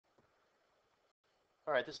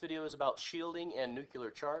Alright, this video is about shielding and nuclear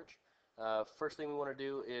charge. First thing we want to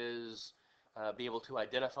do is be able to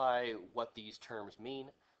identify what these terms mean.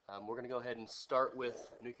 We're going to go ahead and start with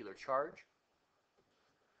nuclear charge.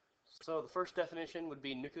 So the first definition would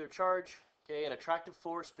be nuclear charge, okay, an attractive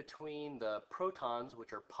force between the protons,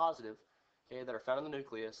 which are positive, okay, that are found in the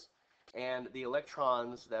nucleus, and the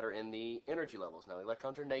electrons that are in the energy levels. Now, the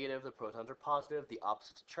electrons are negative, the protons are positive, the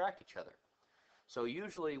opposites attract each other. So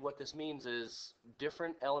usually what this means is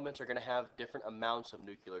different elements are going to have different amounts of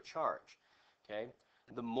nuclear charge. Okay?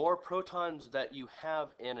 The more protons that you have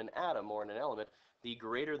in an atom or in an element, the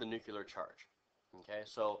greater the nuclear charge. Okay?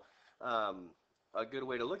 So a good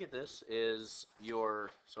way to look at this is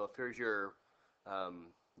so if here's your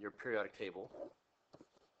periodic table.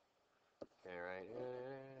 Okay, right?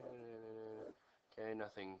 Okay,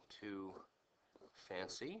 nothing too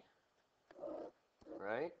fancy,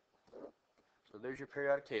 right? So there's your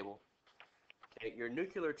periodic table. Okay, your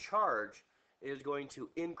nuclear charge is going to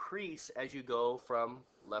increase as you go from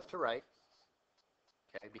left to right,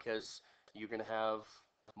 okay, because you're going to have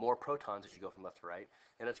more protons as you go from left to right,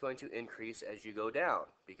 and it's going to increase as you go down,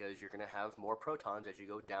 because you're going to have more protons as you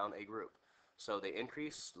go down a group. So they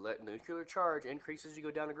increase, nuclear charge increases as you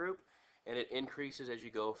go down a group, and it increases as you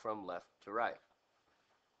go from left to right.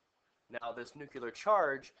 Now, this nuclear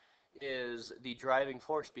charge is the driving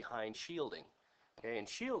force behind shielding. Okay, and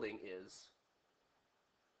shielding is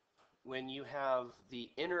when you have the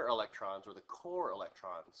inner electrons or the core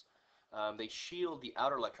electrons, they shield the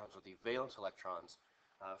outer electrons or the valence electrons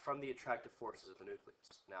from the attractive forces of the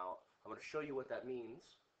nucleus. Now, I'm going to show you what that means.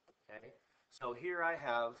 Okay, so here I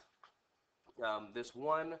have this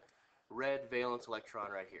one red valence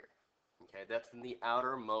electron right here. Okay, that's in the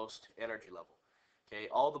outermost energy level. Okay,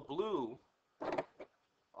 all the blue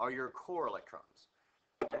are your core electrons.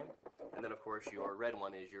 Okay, and then of course your red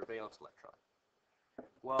one is your valence electron.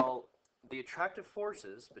 Well, the attractive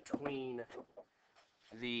forces between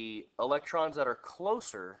the electrons that are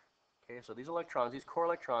closer, okay, so these electrons, these core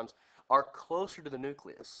electrons, are closer to the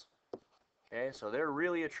nucleus. Okay, so they're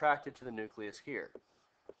really attracted to the nucleus here,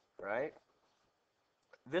 right?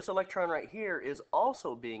 This electron right here is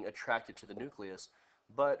also being attracted to the nucleus,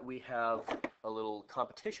 but we have a little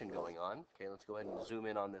competition going on. Okay, let's go ahead and zoom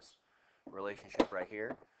in on this relationship right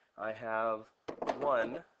here. I have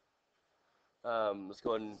one, let's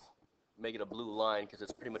go ahead and make it a blue line because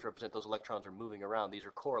it's pretty much represent those electrons are moving around. These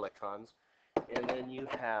are core electrons. And then you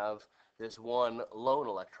have this one lone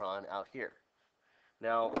electron out here.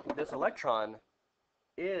 Now, this electron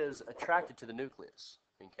is attracted to the nucleus.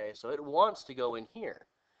 Okay, so it wants to go in here.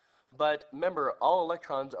 But remember, all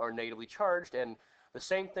electrons are negatively charged, and the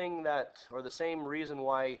same thing that, or the same reason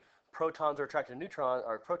why protons are attracted to neutrons,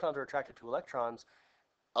 or protons are attracted to electrons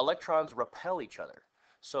repel each other.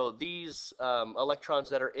 So these electrons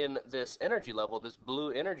that are in this energy level, this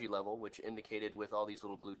blue energy level, which indicated with all these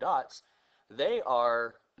little blue dots, they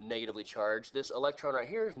are negatively charged. This electron right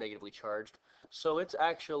here is negatively charged, so it's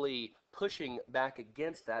actually pushing back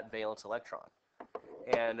against that valence electron.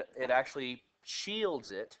 And it actually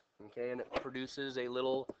shields it, okay, and it produces a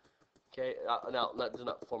little, okay, now that does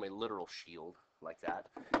not form a literal shield like that,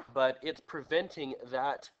 but it's preventing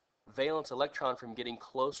that valence electron from getting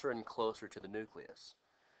closer and closer to the nucleus.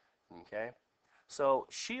 Okay, so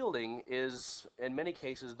shielding is, in many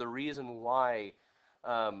cases, the reason why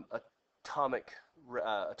um, atomic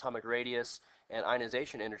atomic radius and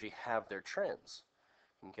ionization energy have their trends.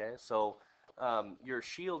 Okay, so your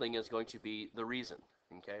shielding is going to be the reason.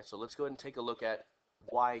 Okay, so let's go ahead and take a look at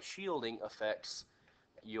why shielding affects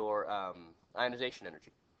your ionization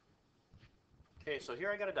energy. Okay, so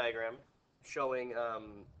here I got a diagram showing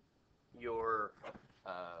your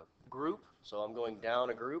group. So I'm going down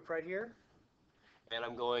a group right here, and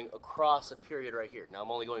I'm going across a period right here. Now I'm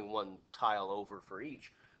only going one tile over for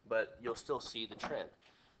each, but you'll still see the trend.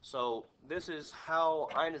 So this is how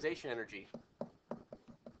ionization energy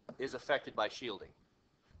is affected by shielding.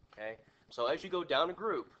 Okay, so as you go down a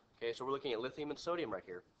group, okay, so we're looking at lithium and sodium right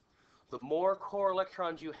here. The more core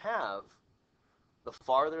electrons you have, the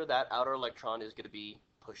farther that outer electron is going to be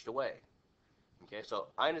pushed away. Okay, so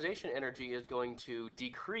ionization energy is going to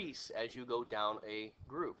decrease as you go down a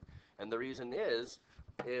group. And the reason is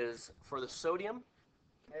for the sodium,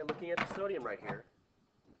 okay, looking at the sodium right here,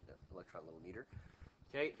 electron a little neater,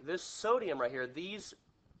 okay, this sodium right here, these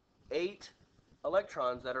 8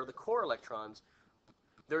 electrons that are the core electrons,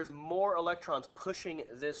 there's more electrons pushing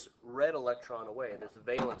this red electron away, this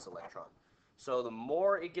valence electron. So the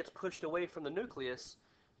more it gets pushed away from the nucleus,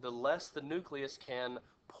 the less the nucleus can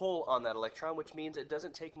pull on that electron, which means it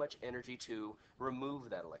doesn't take much energy to remove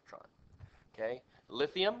that electron. Okay,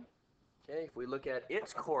 lithium, Okay, if we look at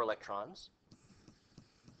its core electrons,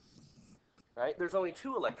 right, there's only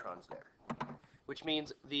 2 electrons there, which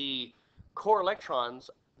means the core electrons,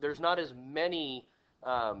 there's not as many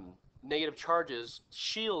negative charges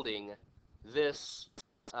shielding this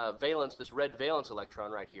valence, this red valence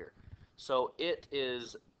electron right here. So it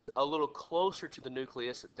is a little closer to the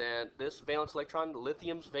nucleus than this valence electron.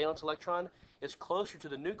 Lithium's valence electron is closer to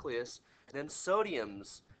the nucleus than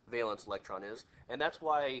sodium's valence electron is, and that's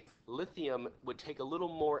why lithium would take a little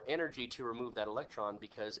more energy to remove that electron,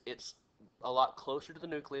 because it's a lot closer to the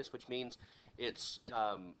nucleus, which means it's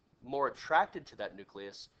more attracted to that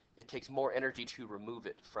nucleus. It takes more energy to remove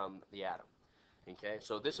it from the atom. Okay,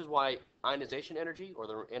 so this is why ionization energy, or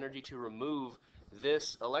the energy to remove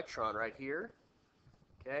this electron right here,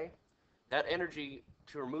 okay, that energy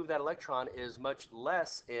to remove that electron is much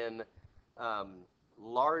less in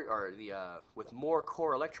with more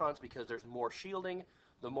core electrons, because there's more shielding.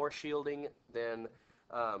 The more shielding, then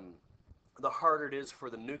the harder it is for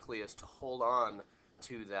the nucleus to hold on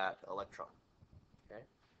to that electron. Okay.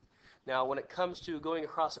 Now, when it comes to going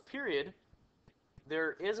across a period,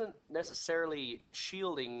 there isn't necessarily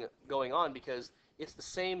shielding going on, because it's the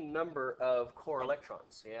same number of core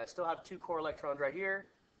electrons. Yeah, I still have 2 core electrons right here,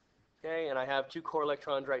 okay, and I have 2 core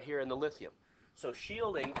electrons right here in the lithium. So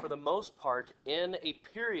shielding, for the most part, in a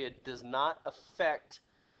period does not affect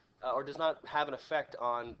or does not have an effect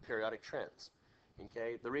on periodic trends.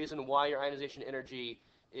 Okay, the reason why your ionization energy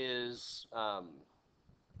is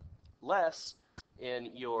less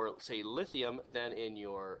in your, say, lithium than in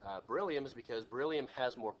your beryllium is because beryllium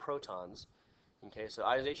has more protons. Okay, so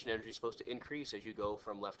ionization energy is supposed to increase as you go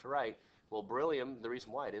from left to right. Well, beryllium, the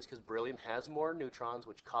reason why it is because beryllium has more neutrons,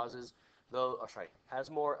 which causes has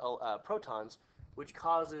more protons, which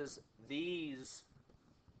causes these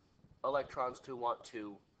electrons to want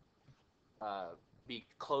to be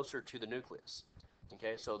closer to the nucleus.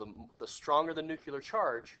 Okay, so the stronger the nuclear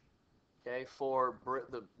charge, okay,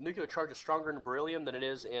 the nuclear charge is stronger in beryllium than it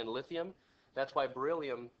is in lithium. That's why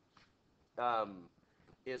beryllium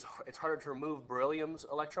it's harder to remove beryllium's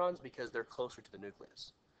electrons, because they're closer to the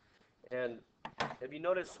nucleus. And if you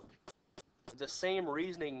notice, the same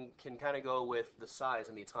reasoning can kind of go with the size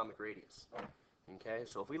and the atomic radius. Okay,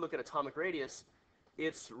 so if we look at atomic radius,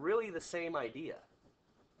 it's really the same idea.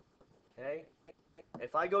 Okay,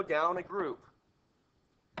 if I go down a group,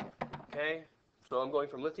 okay, so I'm going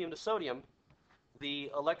from lithium to sodium,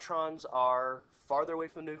 the electrons are farther away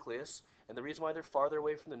from the nucleus, and the reason why they're farther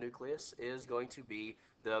away from the nucleus is going to be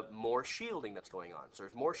the more shielding that's going on. So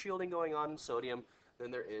there's more shielding going on in sodium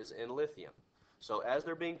than there is in lithium. So as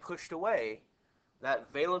they're being pushed away,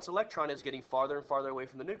 that valence electron is getting farther and farther away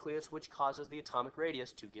from the nucleus, which causes the atomic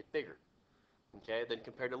radius to get bigger. Okay, then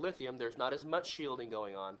compared to lithium, there's not as much shielding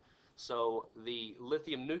going on, so the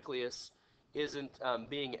lithium nucleus isn't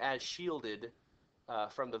being as shielded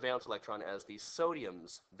from the valence electron as the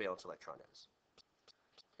sodium's valence electron is.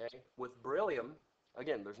 Okay, with beryllium,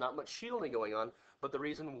 again, there's not much shielding going on, but the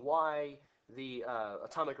reason why the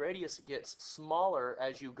atomic radius gets smaller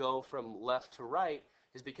as you go from left to right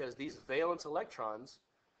is because these valence electrons,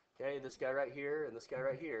 okay, this guy right here and this guy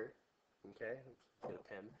right here, okay, get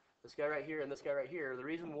a pen, this guy right here and this guy right here, the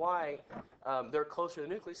reason why they're closer to the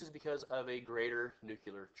nucleus is because of a greater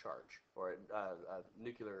nuclear charge, or a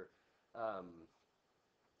nuclear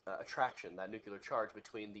attraction, that nuclear charge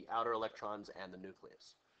between the outer electrons and the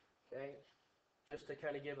nucleus. Okay, just to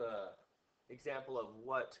kind of give a example of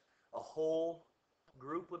what a whole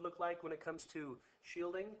group would look like when it comes to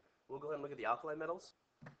shielding, we'll go ahead and look at the alkali metals.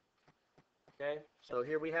 Okay, so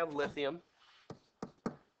here we have lithium.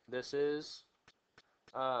 This is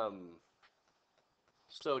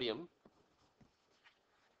sodium.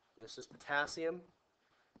 This is potassium.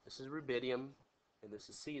 This is rubidium, and this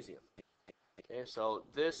is cesium. Okay, so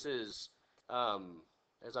this is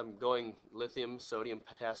as I'm going lithium, sodium,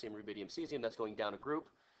 potassium, rubidium, cesium, that's going down a group.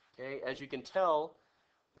 Okay, as you can tell,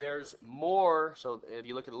 there's more. So if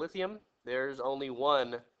you look at lithium, there's only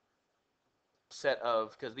one set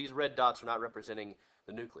of, because these red dots are not representing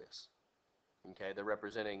the nucleus. Okay, they're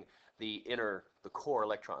representing the core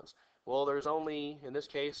electrons. Well, there's only, in this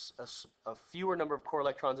case, a fewer number of core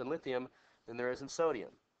electrons in lithium than there is in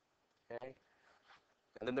sodium. Okay,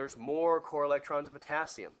 and then there's more core electrons in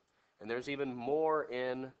potassium. And there's even more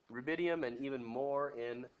in rubidium and even more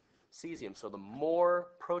in cesium. So the more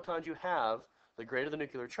protons you have, the greater the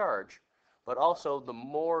nuclear charge, but also the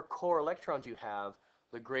more core electrons you have,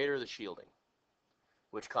 the greater the shielding,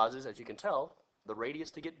 which causes, as you can tell, the radius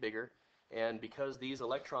to get bigger. And because these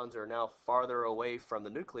electrons are now farther away from the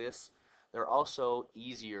nucleus, they're also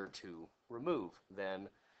easier to remove than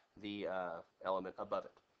the element above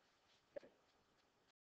it.